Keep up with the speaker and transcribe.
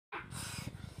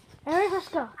Alright, let's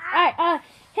go. Alright,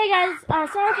 hey guys,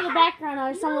 sorry for the background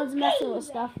noise. Someone's messing with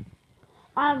stuff.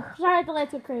 Sorry if the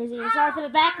lights go crazy. Sorry for the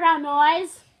background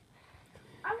noise.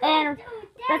 And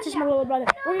that's just my little brother.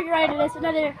 We're gonna get right into this.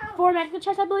 Another 4 magical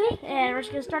chests, I believe. And we're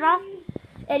just gonna start off.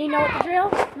 And you know what the drill.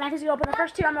 Max is gonna open the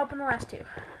first 2. I'm gonna open the last 2.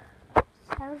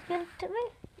 Sounds good to me.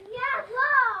 Yeah,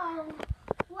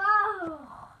 whoa.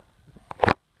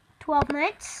 12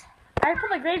 minutes. I put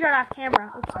my graveyard off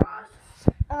camera. Oops.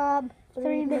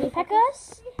 3 mini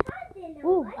P.E.K.K.A.s.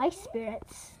 Ooh, ice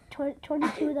spirits.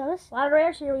 22 of those. A lot of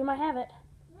rares here. We might have it.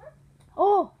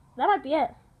 Oh, that might be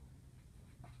it.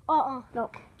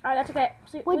 Nope. Alright, that's okay.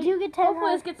 See, would you get 10?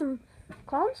 Hopefully, let's get some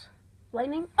clones.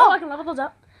 Lightning. Oh, I can level those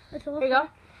up. Here you go.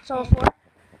 So 4.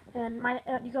 And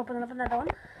you can open up another one.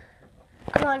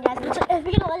 Come on, guys. If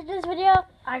we get a legend in this video,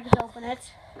 I get to open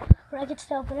it. I get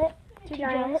to open it. 2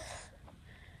 giants.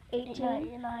 18.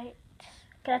 Okay,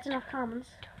 that's enough commons,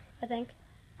 I think.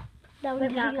 No, we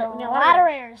need a lot of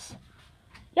rares.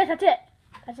 Yes, that's it.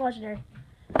 That's legendary.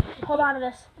 Hold on to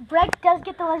this. Breck does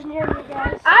get the legendary, you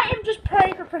guys. I am just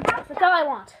praying for princess. That's all I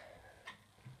want.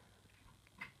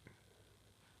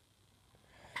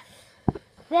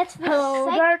 That's the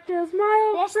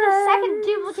second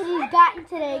duplicate he's gotten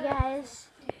today, guys.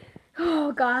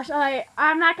 Oh gosh, I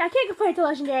can't complain to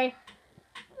legendary.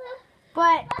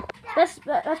 But that's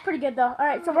pretty good though. All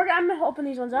right, so I'm gonna open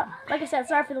these ones up. Like I said,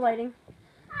 sorry for the lighting.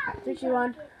 3, 2,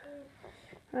 1. I'm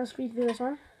gonna speed through this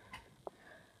one.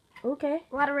 Okay,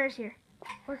 a lot of rares here.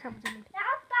 We're complicated.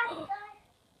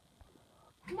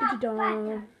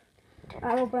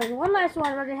 I'm opening one last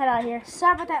one. We're gonna head out here.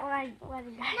 Sorry about that lighting, guys.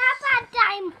 Not bad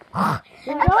time.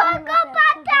 Here we Go bad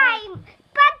time.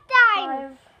 Bad time.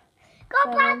 5, Go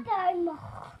 7. bad time.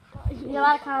 You get a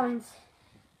lot of commons.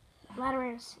 A lot of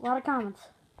rares. A lot of commons.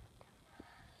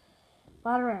 A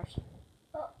lot of rares.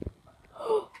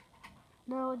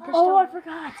 No, I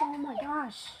forgot. Oh my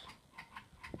gosh.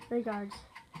 Regards.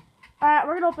 Alright,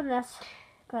 we're gonna open this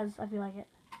because I feel like it.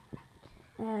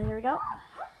 And here we go.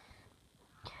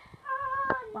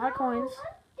 A lot of coins.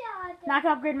 Not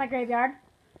gonna upgrade my graveyard.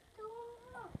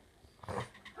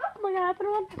 Oh my god, I put it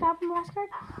on the top of the last card.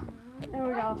 There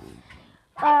we go.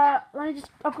 Let me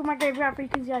just upgrade my graveyard for you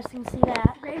guys can see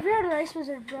that. Graveyard or Ice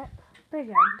Wizard?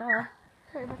 Graveyard, duh.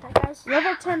 Sorry about that, guys.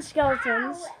 Level 10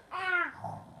 skeletons.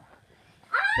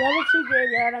 Level 2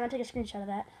 graveyard. I'm gonna take a screenshot of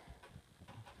that.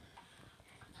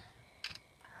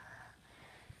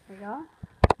 There we go.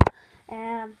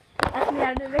 And that's me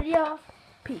out of the video.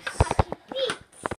 Peace.